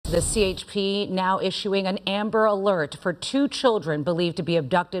The CHP now issuing an Amber Alert for two children believed to be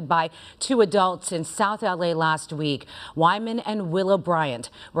abducted by two adults in South LA last week. Wyman and Willow Bryant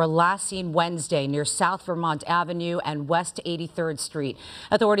were last seen Wednesday near South Vermont Avenue and West 83rd Street.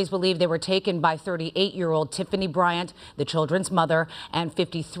 Authorities believe they were taken by 38-year-old Tiffany Bryant, the children's mother, and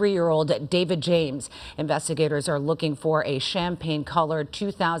 53-year-old David James. Investigators are looking for a champagne-colored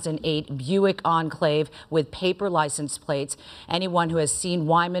 2008 Buick Enclave with paper license plates. Anyone who has seen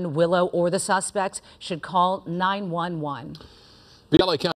Wyman, Willow, or the suspects should call 911. The LA County